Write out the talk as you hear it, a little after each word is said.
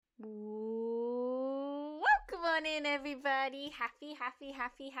morning, everybody. Happy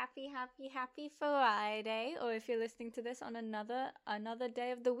Friday. Or if you're listening to this on another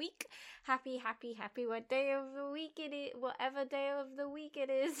day of the week, happy what day of the week it is, whatever day of the week it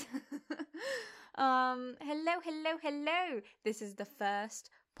is. Hello. This is the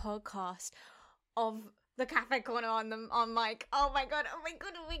first podcast of the Cafe Corner on mic. Oh my god.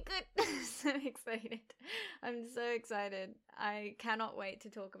 So excited. I'm so excited. I cannot wait to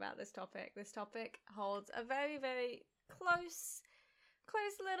talk about this topic. This topic holds a very, very close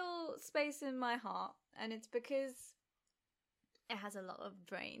little space in my heart. And it's because it has a lot of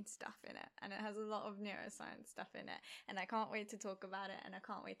brain stuff in it. And it has a lot of neuroscience stuff in it. And I can't wait to talk about it. And I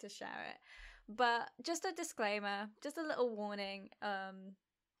can't wait to share it. But just a disclaimer, just a little warning,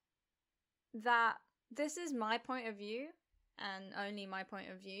 that this is my point of view and only my point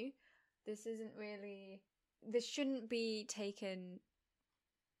of view. This shouldn't be taken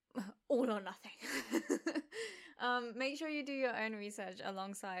all or nothing. Make sure you do your own research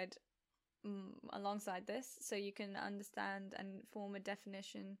alongside this, so you can understand and form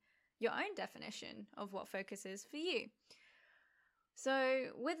your own definition of what focus is for you.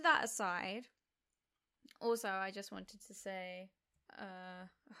 So with that aside, also I just wanted to say, I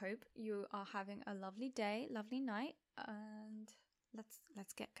hope you are having a lovely day, lovely night, and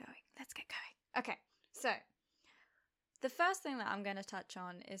let's get going. Okay, so the first thing that I'm going to touch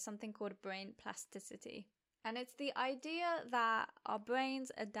on is something called brain plasticity. And it's the idea that our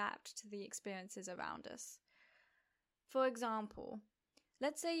brains adapt to the experiences around us. For example,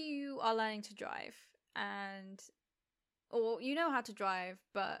 let's say you are learning to drive or you know how to drive,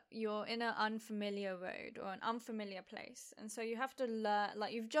 but you're in an unfamiliar road or an unfamiliar place. And so you have to learn,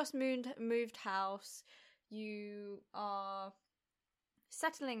 like you've just moved house, you are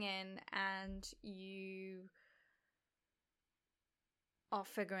settling in and you are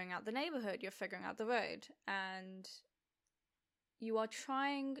figuring out the neighborhood, you're figuring out the road, and you are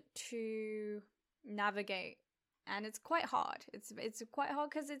trying to navigate. And it's quite hard. It's quite hard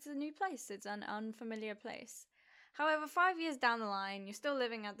because it's a new place. It's an unfamiliar place. However, 5 years down the line, you're still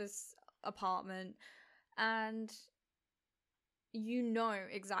living at this apartment and you know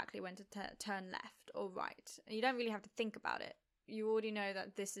exactly when to turn left or right. You don't really have to think about it. You already know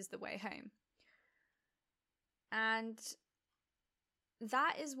that this is the way home. And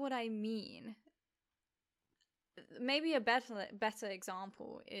that is what I mean. Maybe a better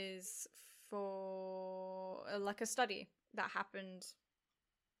example is for like a study that happened,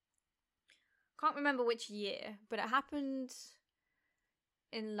 can't remember which year, but it happened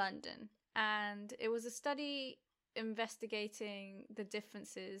in London, and it was a study investigating the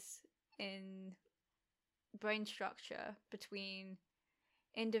differences in brain structure between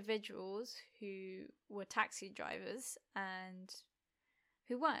individuals who were taxi drivers and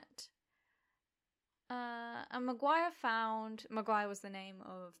who weren't. And Maguire was the name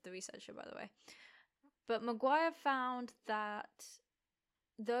of the researcher, by the way, but Maguire found that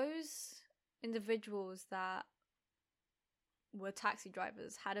those individuals that were taxi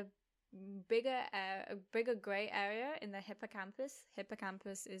drivers had a bigger gray area in the hippocampus.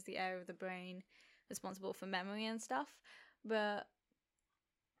 Hippocampus is the area of the brain responsible for memory and stuff, but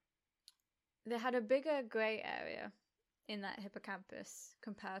they had a bigger gray area in that hippocampus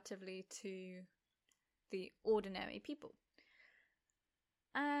comparatively to the ordinary people.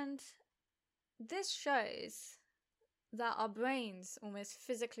 And this shows that our brains almost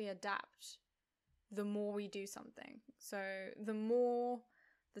physically adapt the more we do something. So the more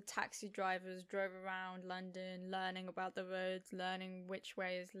the taxi drivers drove around London, learning about the roads, learning which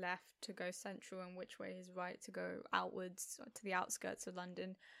way is left to go central and which way is right to go outwards to the outskirts of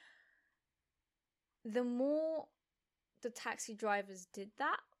London, the more the taxi drivers did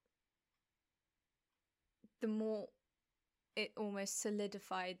that, the more it almost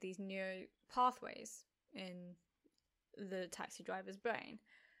solidified these neural pathways in the taxi driver's brain.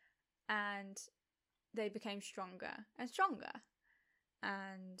 And they became stronger and stronger.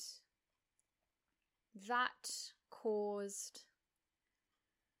 And that caused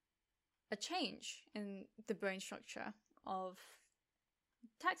a change in the brain structure of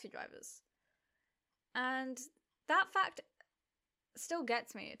taxi drivers. And that fact still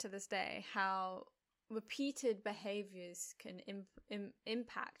gets me to this day, how repeated behaviors can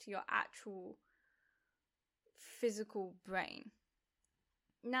impact your actual physical brain.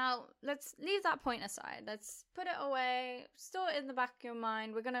 Now, let's leave that point aside. Let's put it away, store it in the back of your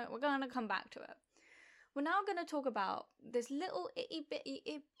mind. We're gonna come back to it. We're now gonna talk about this little itty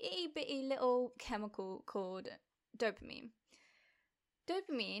bitty little chemical called dopamine.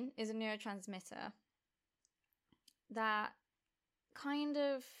 Dopamine is a neurotransmitter that kind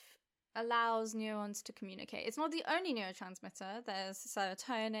of allows neurons to communicate. It's not the only neurotransmitter. There's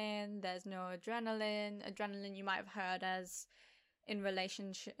serotonin, there's noradrenaline. Adrenaline you might have heard as in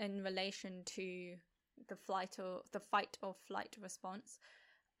relation to the fight or flight response.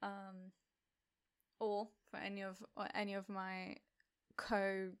 Or for any of my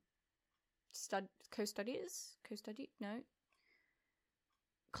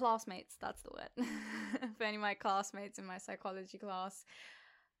classmates, that's the word. For any of my classmates in my psychology class,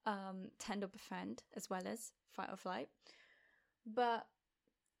 tend to befriend as well as fight or flight. But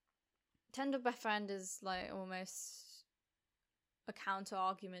tend to befriend is like almost a counter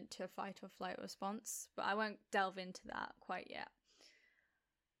argument to a fight or flight response, but I won't delve into that quite yet.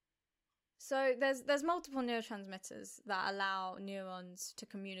 So there's multiple neurotransmitters that allow neurons to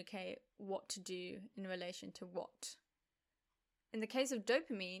communicate what to do in relation to what. In the case of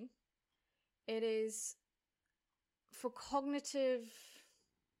dopamine, it is for cognitive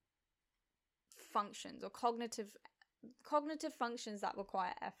functions or cognitive functions that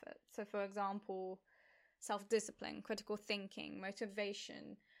require effort. So for example, self-discipline, critical thinking,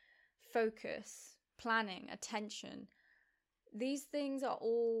 motivation, focus, planning, attention. These things are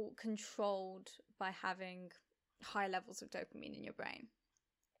all controlled by having high levels of dopamine in your brain.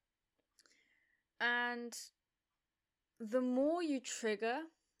 And the more you trigger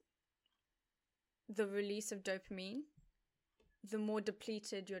the release of dopamine, the more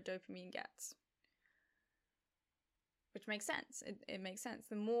depleted your dopamine gets. Which makes sense. It makes sense.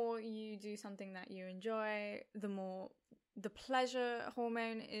 The more you do something that you enjoy, the more the pleasure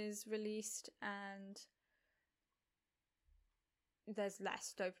hormone is released and there's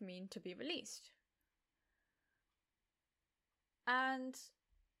less dopamine to be released. And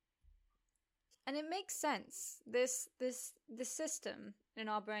it makes sense. This system in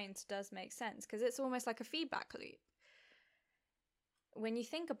our brains does make sense because it's almost like a feedback loop. When you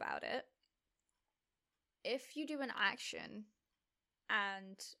think about it, if you do an action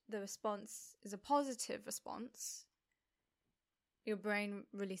and the response is a positive response, your brain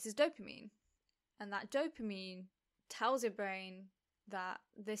releases dopamine. And that dopamine tells your brain that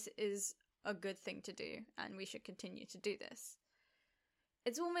this is a good thing to do and we should continue to do this.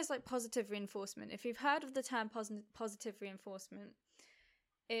 It's almost like positive reinforcement. If you've heard of the term positive reinforcement,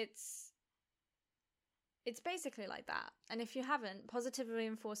 it's basically like that. And if you haven't, positive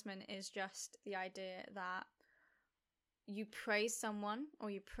reinforcement is just the idea that you praise someone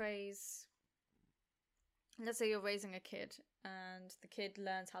or you praise, let's say you're raising a kid and the kid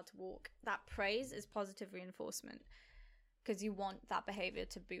learns how to walk. That praise is positive reinforcement because you want that behavior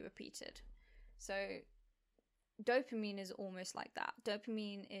to be repeated. So dopamine is almost like that.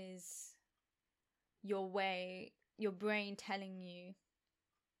 Dopamine is your brain telling you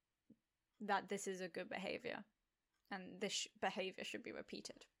that this is a good behavior and this behavior should be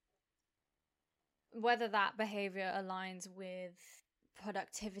repeated. Whether that behavior aligns with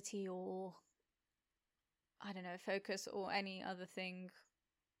productivity or, I don't know, focus or any other thing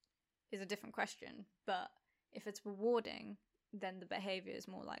is a different question. But if it's rewarding, then the behavior is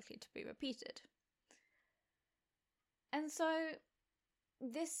more likely to be repeated. And so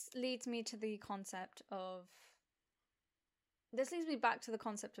this leads me back to the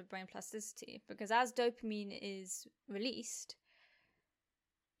concept of brain plasticity, because as dopamine is released,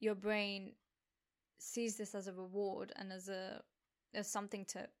 your brain sees this as a reward and as something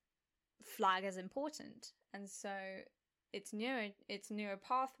to flag as important. And so its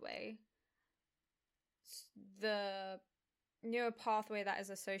neuropathway, the neuropathway that is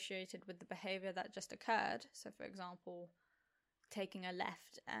associated with the behavior that just occurred, so for example, taking a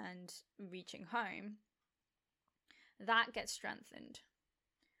left and reaching home, that gets strengthened.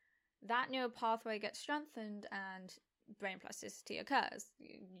 That neuropathway gets strengthened and brain plasticity occurs.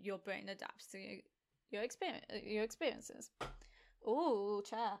 Your brain adapts to your experiences. Ooh,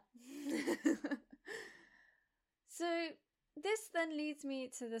 chair. So this then leads me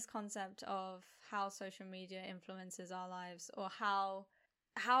to this concept of how social media influences our lives, or how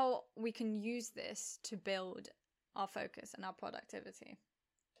we can use this to build our focus and our productivity.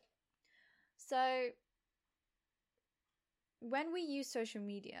 So when we use social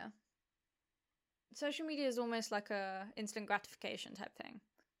media is almost like a instant gratification type thing.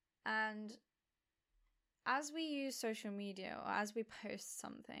 And as we use social media, or as we post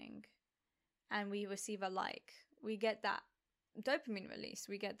something and we receive a like, we get that dopamine release.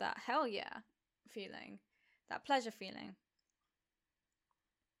 We get that hell yeah feeling, that pleasure feeling.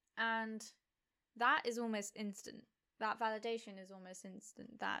 And that is almost instant. That validation is almost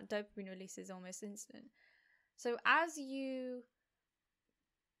instant. That dopamine release is almost instant. So as you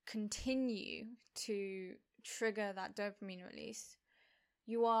continue to trigger that dopamine release,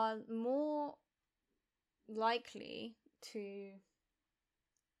 you are more likely to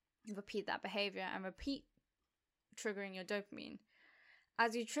repeat that behavior and repeat triggering your dopamine.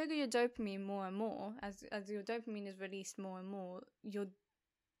 As you trigger your dopamine more and more, as your dopamine is released more and more, your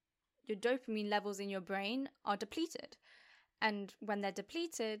dopamine levels in your brain are depleted. And when they're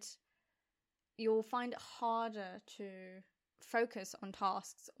depleted, you'll find it harder to focus on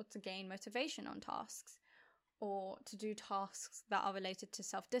tasks or to gain motivation on tasks or to do tasks that are related to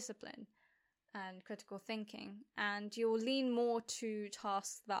self-discipline and critical thinking. And you'll lean more to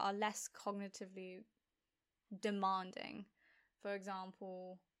tasks that are less cognitively demanding. For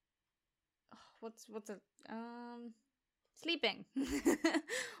example, sleeping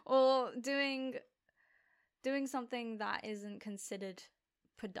or doing something that isn't considered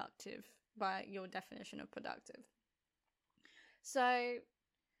productive by your definition of productive. So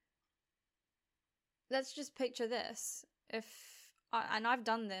let's just picture this. And I've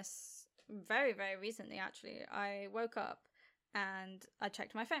done this very, very recently, actually. I woke up and I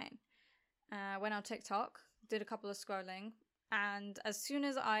checked my phone. Went on TikTok, did a couple of scrolling, and as soon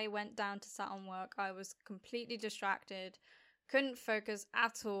as I went down to sat on work, I was completely distracted, couldn't focus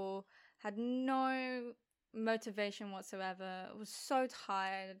at all, had no motivation whatsoever, was so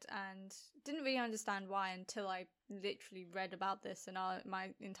tired, and didn't really understand why until I literally read about this, and my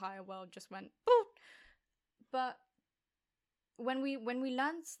entire world just went boom. But when we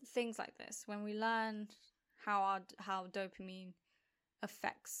learn things like this, when we learn how dopamine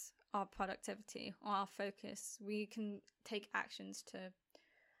affects our productivity or our focus, we can take actions to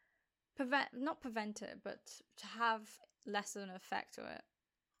not prevent it, but to have less of an effect to it.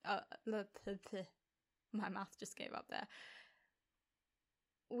 My mouth just gave up there.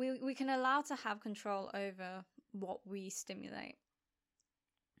 We can allow to have control over what we stimulate.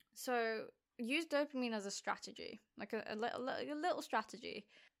 So use dopamine as a strategy, like a little strategy,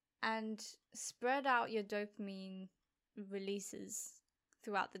 and spread out your dopamine releases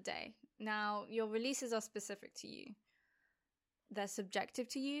throughout the day. Now, your releases are specific to you. They're subjective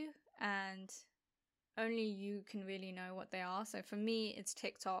to you, and only you can really know what they are. So for me, it's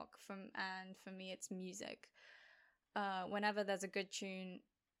TikTok, and for me, it's music. Whenever there's a good tune,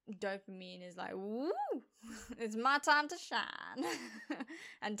 dopamine is like, woo, it's my time to shine,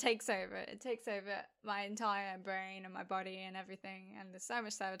 and takes over. It takes over my entire brain and my body and everything, and there's so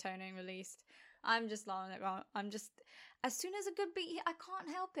much serotonin released. I'm just loving it. As soon as a good beat, I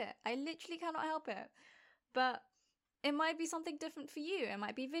can't help it. I literally cannot help it. But it might be something different for you. It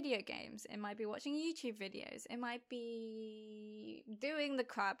might be video games. It might be watching YouTube videos. It might be doing the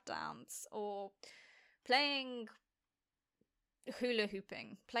crab dance or playing hula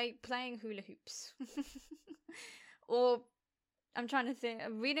hooping, playing hula hoops. Or I'm trying to think,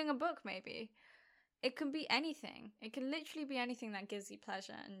 reading a book maybe. It can be anything. It can literally be anything that gives you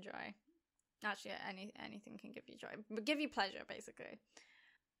pleasure and joy. Actually, anything can give you joy, but give you pleasure, basically.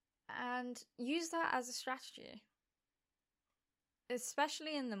 And use that as a strategy.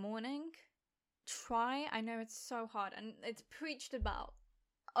 Especially in the morning. I know it's so hard, and it's preached about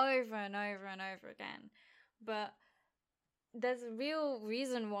over and over and over again. But there's a real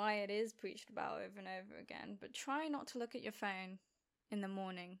reason why it is preached about over and over again. But try not to look at your phone in the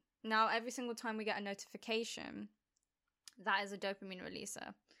morning. Now, every single time we get a notification, that is a dopamine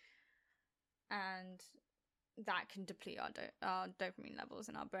releaser. And that can deplete our dopamine levels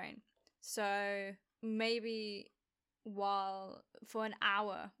in our brain. So maybe for an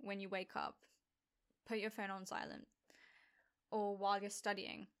hour when you wake up, put your phone on silent. Or while you're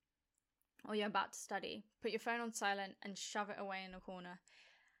studying, or you're about to study, put your phone on silent and shove it away in a corner.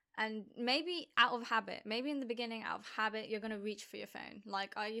 And maybe out of habit, maybe in the beginning out of habit, you're going to reach for your phone.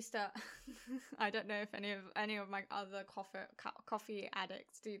 Like I used to, I don't know if any of my other coffee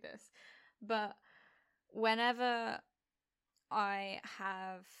addicts do this. But whenever I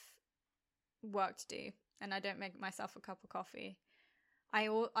have work to do and I don't make myself a cup of coffee, I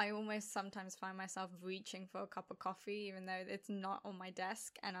almost sometimes find myself reaching for a cup of coffee even though it's not on my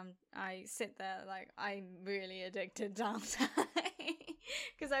desk, and I sit there like I'm really addicted down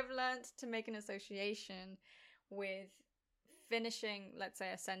because I've learned to make an association with finishing, let's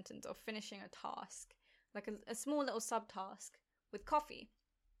say, a sentence or finishing a task, like a small little subtask with coffee.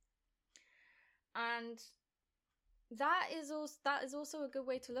 And that is also a good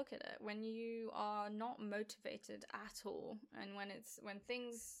way to look at it when you are not motivated at all, and when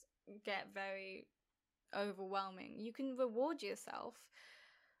things get very overwhelming. You can reward yourself,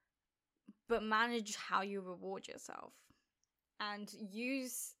 but manage how you reward yourself, and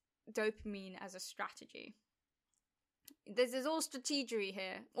use dopamine as a strategy. This is all strategery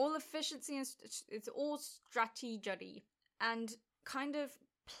here, all efficiency, and it's all strategery. And kind of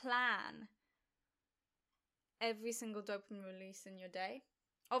plan every single dopamine release in your day.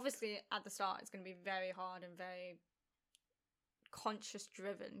 Obviously, at the start, it's going to be very hard and very conscious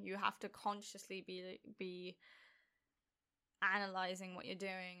driven. You have to consciously be analyzing what you're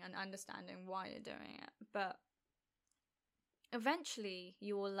doing and understanding why you're doing it. But eventually,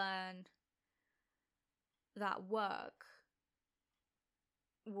 you will learn that work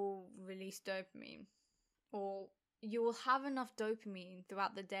will release dopamine, or you will have enough dopamine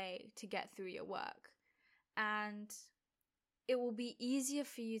throughout the day to get through your work, and it will be easier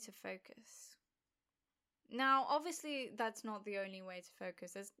for you to focus. Now, obviously, that's not the only way to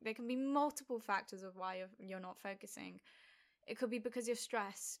focus. There can be multiple factors of why you're not focusing. It could be because you're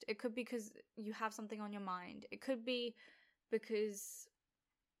stressed. It could be because you have something on your mind. It could be because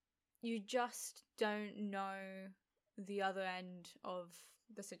you just don't know the other end of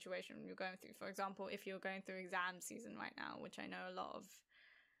the situation you're going through. For example, if you're going through exam season right now, which I know a lot of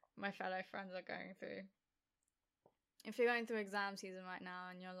my fellow friends are going through. If you're going through exam season right now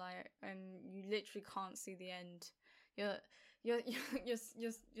and you're like, and you literally can't see the end, you're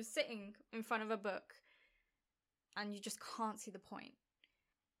sitting in front of a book and you just can't see the point.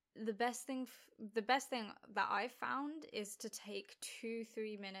 The best thing that I've found is to take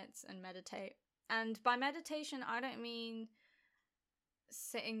 2-3 minutes and meditate. And by meditation, I don't mean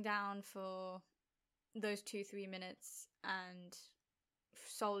sitting down for those 2-3 minutes and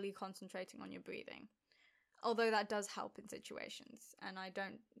solely concentrating on your breathing. Although that does help in situations. And I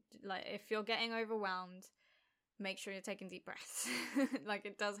don't, like, if you're getting overwhelmed, make sure you're taking deep breaths. Like,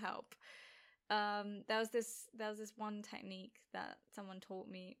 it does help. There was this one technique that someone taught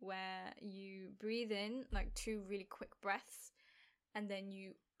me where you breathe in, like, 2 really quick breaths, and then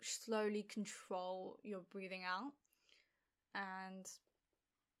you slowly control your breathing out. And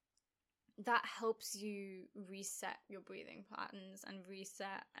that helps you reset your breathing patterns and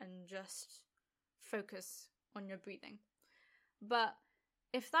reset and just focus on your breathing. But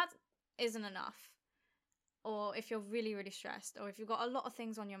if that isn't enough, or if you're really, really stressed, or if you've got a lot of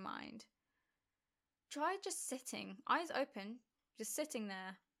things on your mind, try just sitting, eyes open, just sitting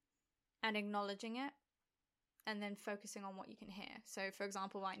there and acknowledging it, and then focusing on what you can hear. So, for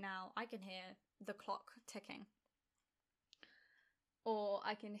example, right now, I can hear the clock ticking, or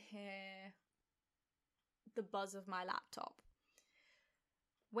I can hear the buzz of my laptop.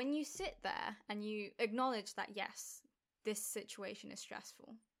 When you sit there and you acknowledge that, yes, this situation is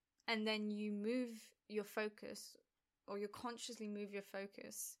stressful, and then you move your focus, or you consciously move your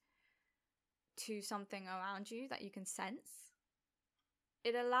focus to something around you that you can sense,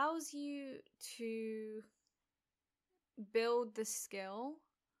 it allows you to build the skill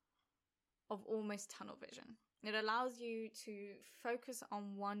of almost tunnel vision. It allows you to focus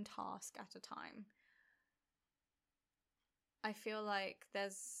on one task at a time. I feel like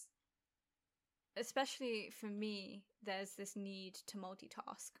there's, especially for me, there's this need to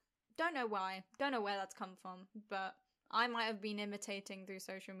multitask. Don't know why, don't know where that's come from, but I might have been imitating through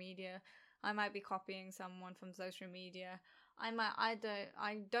social media. I might be copying someone from social media. I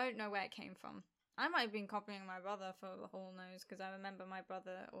don't know where it came from. I might have been copying my brother for the whole knows, because I remember my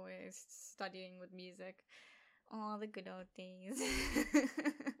brother always studying with music. Oh, the good old days.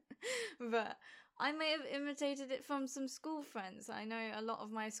 But I may have imitated it from some school friends. I know a lot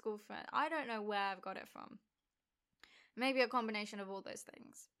of my school friends. I don't know where I've got it from. Maybe a combination of all those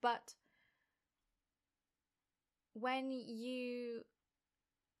things. But when you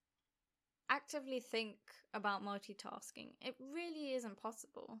actively think about multitasking, it really isn't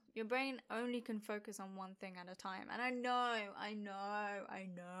possible. Your brain only can focus on one thing at a time. And I know,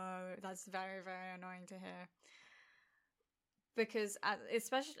 that's very, very annoying to hear. Because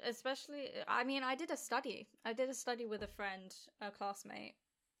especially, I mean, I did a study with a friend, a classmate,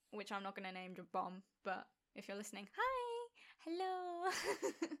 which I'm not going to name your bomb, but if you're listening, hi, hello.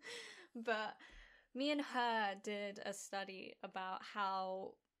 But me and her did a study about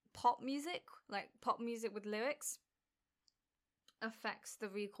how pop music with lyrics, affects the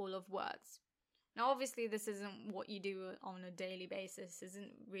recall of words. Now, obviously, this isn't what you do on a daily basis. This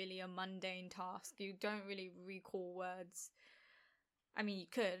isn't really a mundane task. You don't really recall words. I mean, you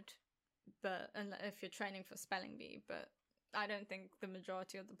could, but if you're training for spelling bee, but I don't think the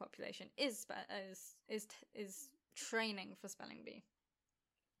majority of the population is training for spelling bee.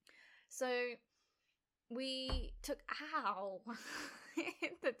 So we took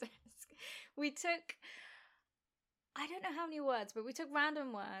hit the desk. We took, I don't know how many words, but we took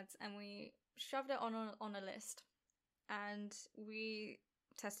random words and we shoved it on a list, and we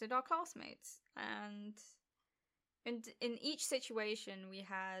tested our classmates. And in each situation, we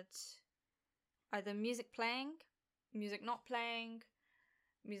had either music playing, music not playing,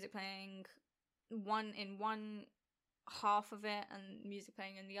 music playing one half of it, and music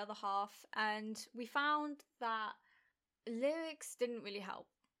playing in the other half. And we found that lyrics didn't really help.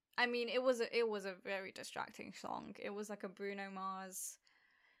 I mean, it was a very distracting song. It was like a Bruno Mars,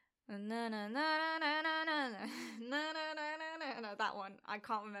 na na na na na na na na na na. That one, I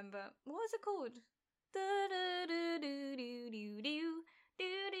can't remember. What was it called?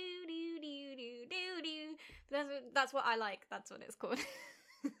 That's what I like. That's what it's called.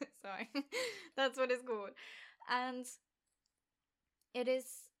 Sorry, that's what it's called. And it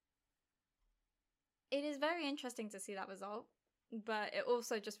is very interesting to see that result, but it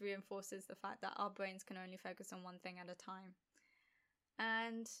also just reinforces the fact that our brains can only focus on one thing at a time.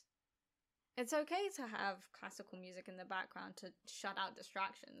 And it's okay to have classical music in the background to shut out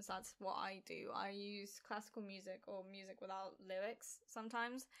distractions. That's what I do. I use classical music or music without lyrics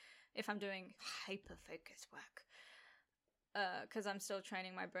sometimes if I'm doing hyper-focused work, because I'm still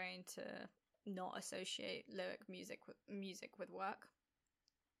training my brain to not associate lyric music with work.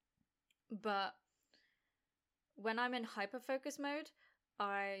 But when I'm in hyper-focus mode,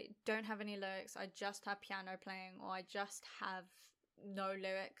 I don't have any lyrics. I just have piano playing, or I just have no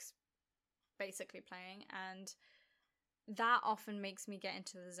lyrics basically playing, and that often makes me get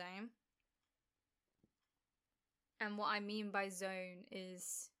into the zone. And what I mean by zone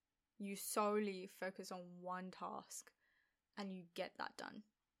is you solely focus on one task and you get that done.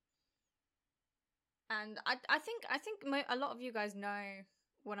 And I think a lot of you guys know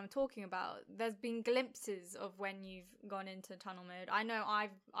what I'm talking about. There's been glimpses of when you've gone into tunnel mode. I know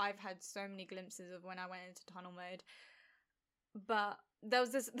I've had so many glimpses of when I went into tunnel mode. But there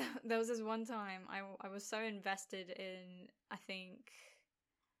was this one time I was so invested in, I think,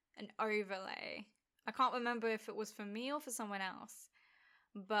 an overlay. I can't remember if it was for me or for someone else,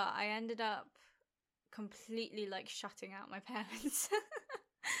 but I ended up completely like shutting out my parents.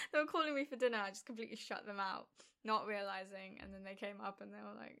 They were calling me for dinner. I just completely shut them out, not realizing. And then they came up and they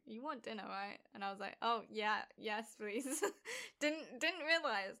were like, "You want dinner, right?" And I was like, "Oh yeah, yes, please." didn't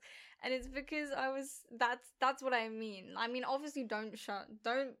realize. And it's because that's what I mean. I mean, obviously don't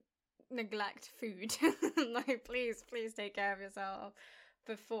neglect food. Like, please take care of yourself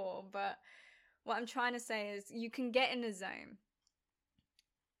before. But what I'm trying to say is you can get in a zone.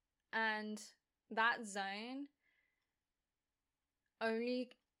 And that zone only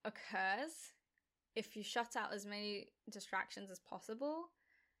occurs if you shut out as many distractions as possible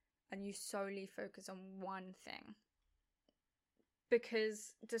and you solely focus on one thing.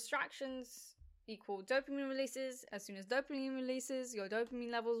 Because distractions equal dopamine releases. As soon as dopamine releases, your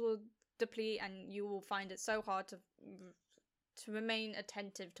dopamine levels will deplete and you will find it so hard to remain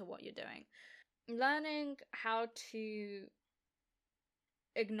attentive to what you're doing. Learning how to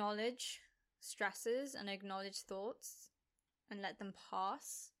acknowledge stresses and acknowledge thoughts and let them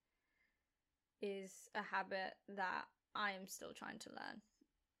pass is a habit that I am still trying to learn.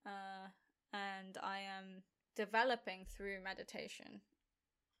 And I am developing through meditation.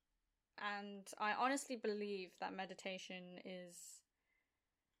 And I honestly believe that meditation is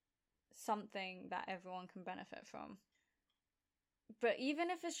something that everyone can benefit from. But even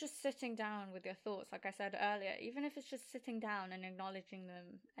if it's just sitting down with your thoughts, like I said earlier, even if it's just sitting down and acknowledging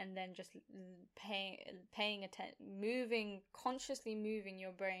them and then just paying attention, consciously moving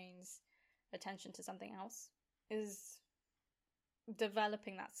your brain's attention to something else, is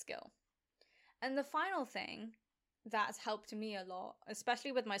developing that skill. And the final thing that's helped me a lot,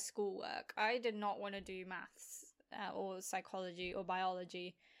 especially with my schoolwork, I did not want to do maths or psychology or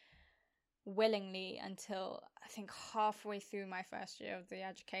biology willingly until I think halfway through my first year of the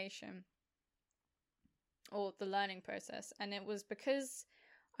education or the learning process. And it was because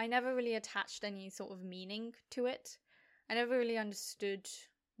I never really attached any sort of meaning to it. I never really understood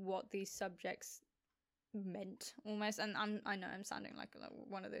what these subjects meant almost. And I know I'm sounding like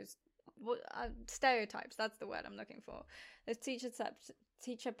one of those stereotypes. That's the word I'm looking for. There's teacher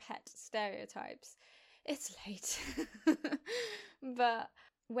pet stereotypes. It's late. But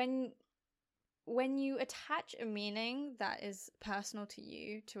when you attach a meaning that is personal to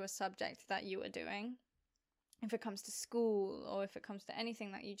you to a subject that you are doing, if it comes to school or if it comes to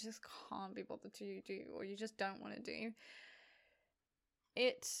anything that you just can't be bothered to do or you just don't want to do,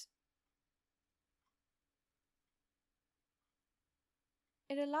 it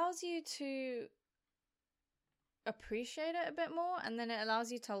allows you to appreciate it a bit more, and then it allows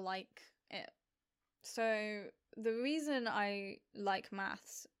you to like it. So the reason I like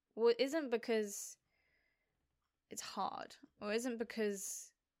maths isn't because it's hard, or isn't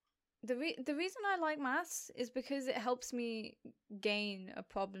because the reason I like maths is because it helps me gain a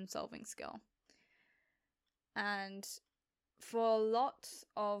problem-solving skill. And for a lot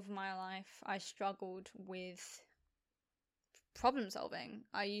of my life, I struggled with problem solving.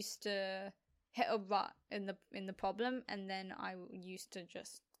 I used to hit a rut in the problem, and then I used to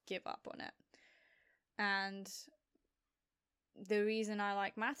just give up on it. And the reason I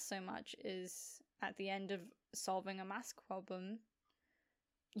like math so much is at the end of solving a math problem,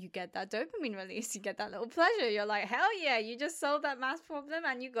 you get that dopamine release, you get that little pleasure. You're like, hell yeah, you just solved that math problem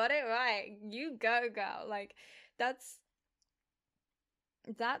and you got it right. You go, girl. Like, that's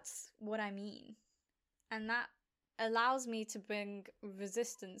what I mean. And that allows me to bring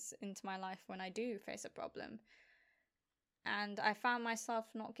resistance into my life when I do face a problem. And I found myself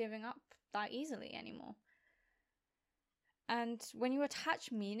not giving up that easily anymore. And when you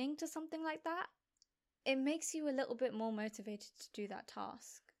attach meaning to something like that, it makes you a little bit more motivated to do that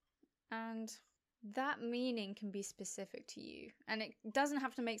task. And that meaning can be specific to you. And it doesn't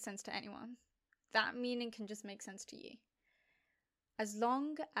have to make sense to anyone. That meaning can just make sense to you. As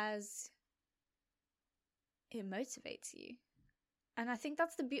long as it motivates you. And I think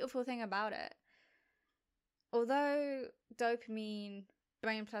that's the beautiful thing about it. Although dopamine,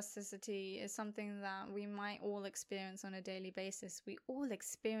 brain plasticity is something that we might all experience on a daily basis, we all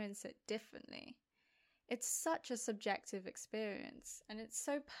experience it differently. It's such a subjective experience, and it's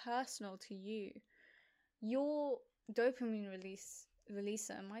so personal to you. Your dopamine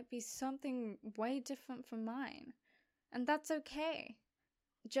releaser might be something way different from mine, and that's okay.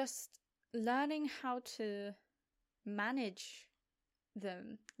 Just learning how to manage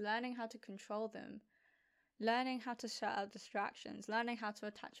them, learning how to control them, learning how to shut out distractions, learning how to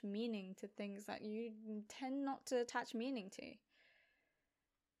attach meaning to things that you tend not to attach meaning to.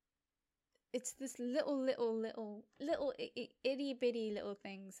 It's this little itty bitty little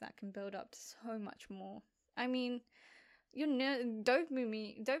things that can build up to so much more. I mean, you know,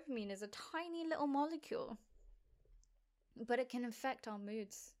 dopamine is a tiny little molecule, but it can affect our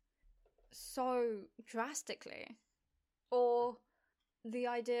moods so drastically. Or the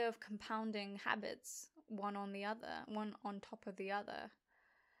idea of compounding habits, one on top of the other.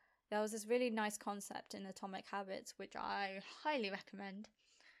 There was this really nice concept in Atomic Habits, which I highly recommend.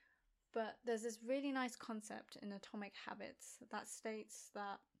 But there's this really nice concept in Atomic Habits that states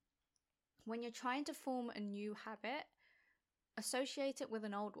that when you're trying to form a new habit, associate it with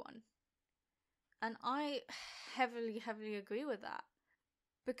an old one. And I heavily agree with that.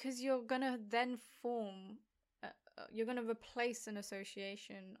 Because you're going to then you're going to replace an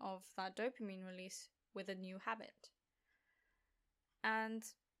association of that dopamine release with a new habit. And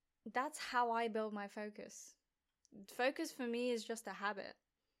that's how I build my focus. Focus for me is just a habit.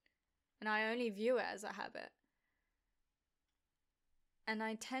 And I only view it as a habit. And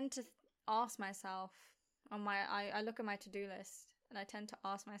I tend to ask myself, I look at my to-do list, and I tend to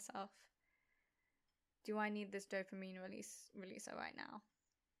ask myself, do I need this dopamine releaser right now?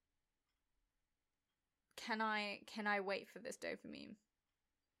 Can I wait for this dopamine?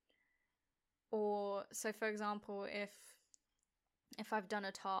 Or, so for example, if I've done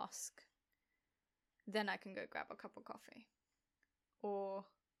a task, then I can go grab a cup of coffee. Or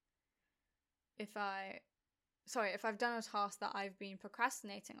if I've done a task that I've been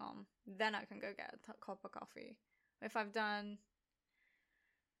procrastinating on, then I can go get a cup of coffee. If I've done,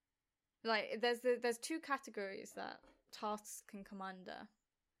 like, there's two categories that tasks can come under.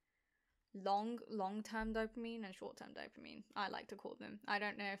 Long-term dopamine and short-term dopamine, I like to call them. I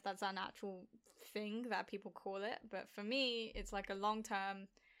don't know if that's an actual thing that people call it, but for me, it's like a long-term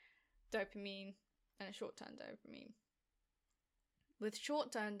dopamine and a short-term dopamine. With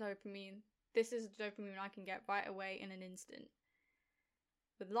short-term dopamine, this is dopamine I can get right away in an instant.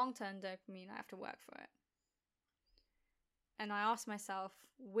 With long-term dopamine, I have to work for it. And I ask myself,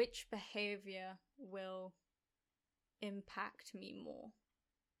 which behavior will impact me more?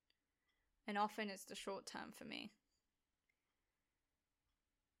 And often it's the short term for me.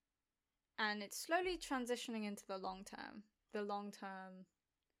 And it's slowly transitioning into the long term. The long term,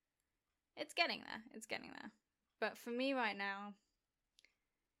 it's getting there. But for me right now,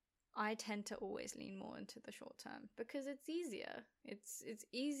 I tend to always lean more into the short term because it's easier. It's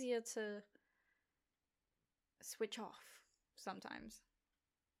easier to switch off sometimes.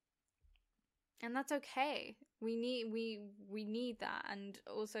 And that's okay. We need that. And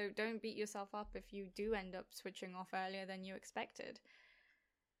also, don't beat yourself up if you do end up switching off earlier than you expected.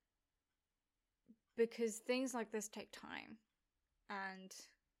 Because things like this take time. And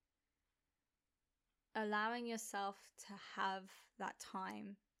allowing yourself to have that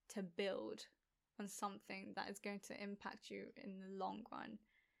time to build on something that is going to impact you in the long run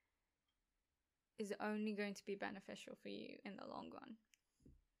is only going to be beneficial for you in the long run.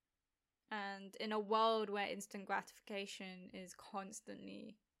 And in a world where instant gratification is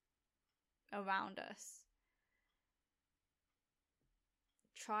constantly around us,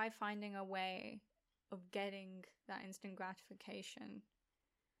 try finding a way of getting that instant gratification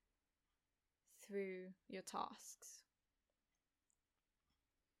through your tasks.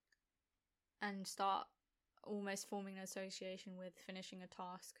 And start almost forming an association with finishing a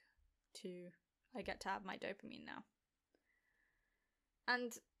task to, I get to have my dopamine now.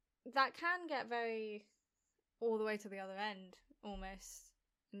 And that can get very all the way to the other end almost,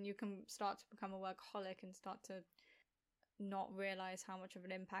 and you can start to become a workaholic and start to not realize how much of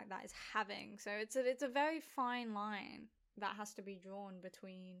an impact that is having. So it's a very fine line that has to be drawn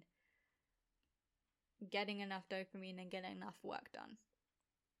between getting enough dopamine and getting enough work done.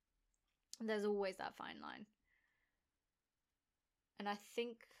 There's always that fine line. And I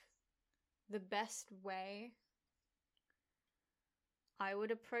think the best way I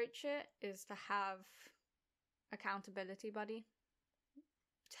would approach it is to have accountability buddy.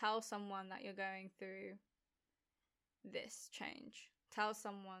 Tell someone that you're going through this change. Tell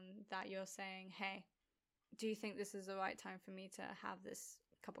someone that you're saying, hey, do you think this is the right time for me to have this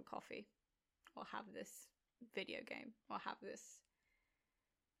cup of coffee, or have this video game, or have this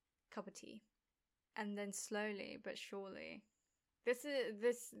cup of tea? And then slowly but surely,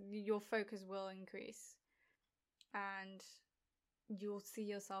 your focus will increase, and you'll see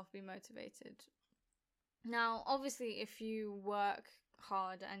yourself be motivated. Now, obviously, if you work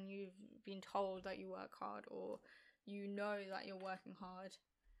hard and you've been told that you work hard, or you know that you're working hard,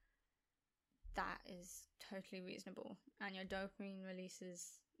 that is totally reasonable, and your dopamine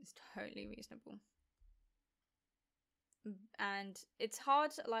releases is totally reasonable. And it's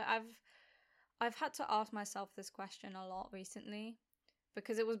hard, like I've had to ask myself this question a lot recently,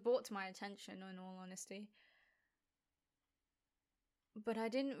 because it was brought to my attention, in all honesty. But I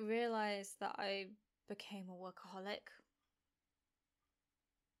didn't realize that I became a workaholic.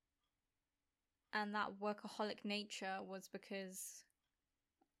 And that workaholic nature was because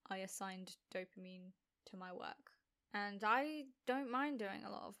I assigned dopamine to my work. And I don't mind doing a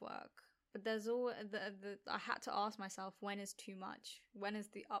lot of work. But there's all I had to ask myself, when is too much? When is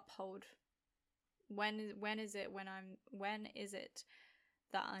the uphold? When is it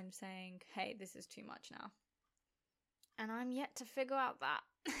that I'm saying, hey, this is too much now? And I'm yet to figure out that.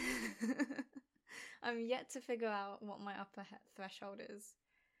 I'm yet to figure out what my upper threshold is.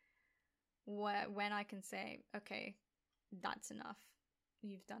 When I can say, okay, that's enough.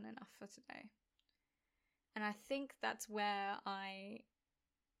 You've done enough for today. And I think that's where I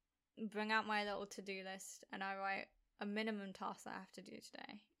bring out my little to-do list and I write a minimum task that I have to do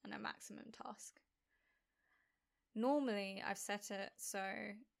today and a maximum task. Normally, I've set it so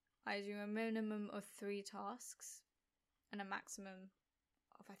I do a minimum of 3 tasks and a maximum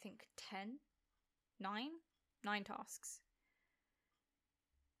of, I think, 9 tasks.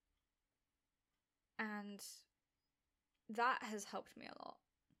 And that has helped me a lot.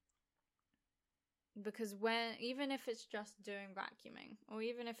 Because even if it's just doing vacuuming, or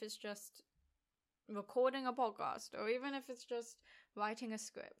even if it's just recording a podcast, or even if it's just writing a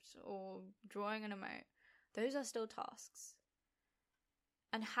script or drawing an emote, those are still tasks.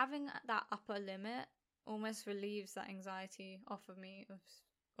 And having that upper limit almost relieves that anxiety off of me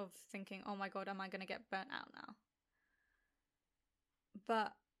of thinking, oh my god, am I going to get burnt out now?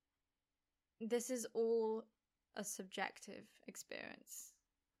 But this is all a subjective experience.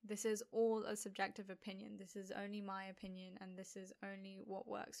 This is all a subjective opinion. This is only my opinion, and this is only what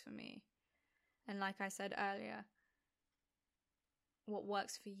works for me. And like I said earlier, what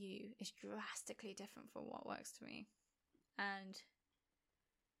works for you is drastically different from what works to me. And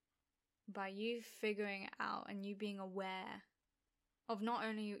by you figuring it out and you being aware of not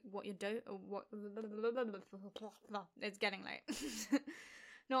only what you do, it's getting late.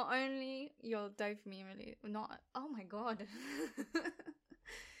 Not only your dopamine release, oh my god.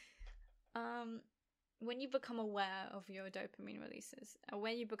 When you become aware of your dopamine releases,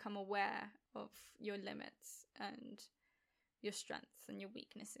 when you become aware of your limits and your strengths and your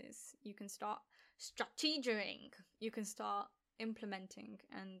weaknesses, you can start strategizing. You can start implementing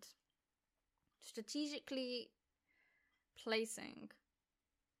and strategically placing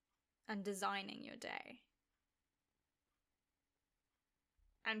and designing your day.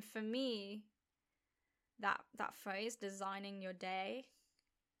 And for me, that phrase, designing your day,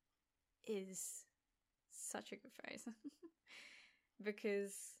 is such a good phrase.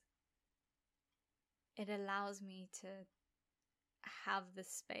 Because it allows me to have the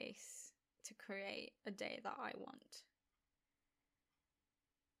space to create a day that I want.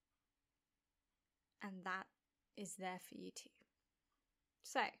 And that is there for you too.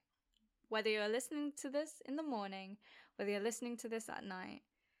 So, Whether you're listening to this in the morning, whether you're listening to this at night,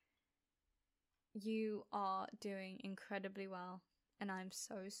 you are doing incredibly well. And I'm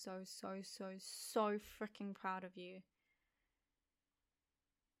so freaking proud of you.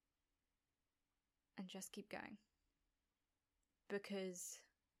 And just keep going. Because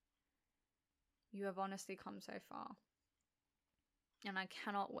you have honestly come so far. And I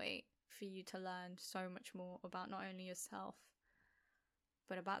cannot wait for you to learn so much more about not only yourself,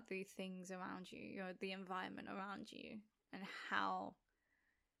 but about the things around you, the environment around you, and how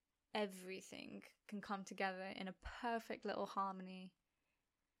everything can come together in a perfect little harmony.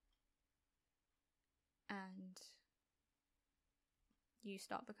 And you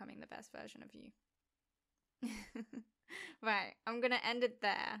start becoming the best version of you. Right, I'm going to end it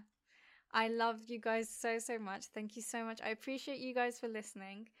there. I love you guys so much. Thank you so much. I appreciate you guys for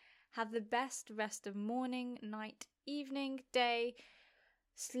listening. Have the best rest of morning, night, evening, day.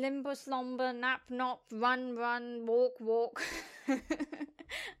 Slumber, nap, run, walk.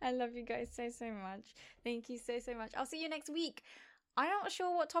 I love you guys so much. Thank you so much. I'll see you next week. I'm not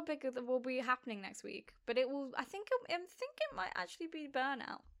sure what topic will be happening next week, but it will. I think it might actually be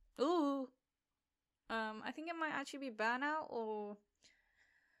burnout. Ooh. I think it might actually be burnout, or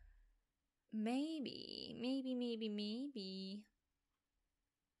maybe.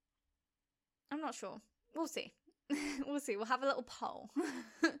 I'm not sure. We'll see. We'll see. We'll have a little poll.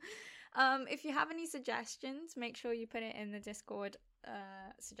 If you have any suggestions, make sure you put it in the Discord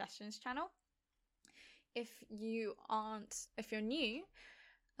suggestions channel. If you're new,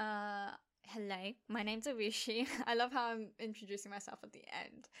 hello, my name's Arushi. I love how I'm introducing myself at the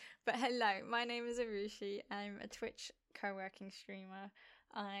end. But hello, my name is Arushi. I'm a Twitch co-working streamer.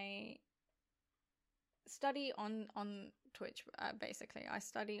 I study on Twitch, basically. I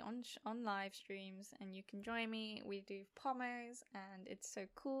study on live streams, and you can join me. We do promos, and it's so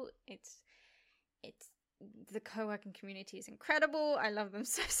cool. It's the co-working community is incredible. I love them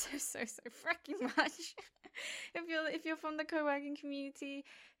so freaking much. If you're from the co-working community,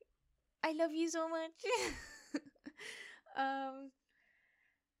 I love you so much.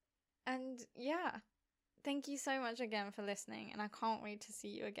 And yeah, thank you so much again for listening, and I can't wait to see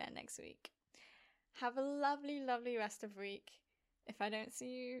you again next week. Have a lovely rest of week. If I don't see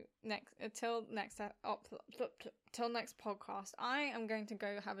you till next podcast, I am going to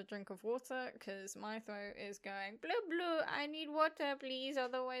go have a drink of water because my throat is going blue. I need water, please.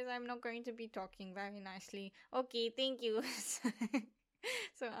 Otherwise, I'm not going to be talking very nicely. Okay, thank you.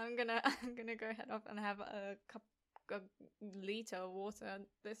 So I'm gonna go head off and have a liter of water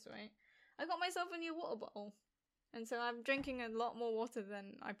this way. I got myself a new water bottle, and so I'm drinking a lot more water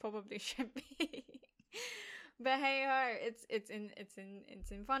than I probably should be. But hey ho, it's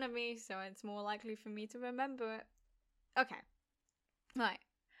in front of me, so it's more likely for me to remember it. Okay, right.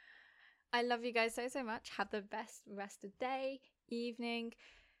 I love you guys so much. Have the best rest of day, evening,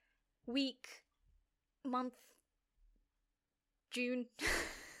 week, month, June.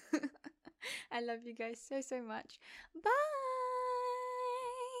 I love you guys so much. Bye.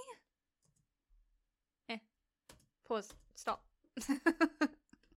 Pause. Stop.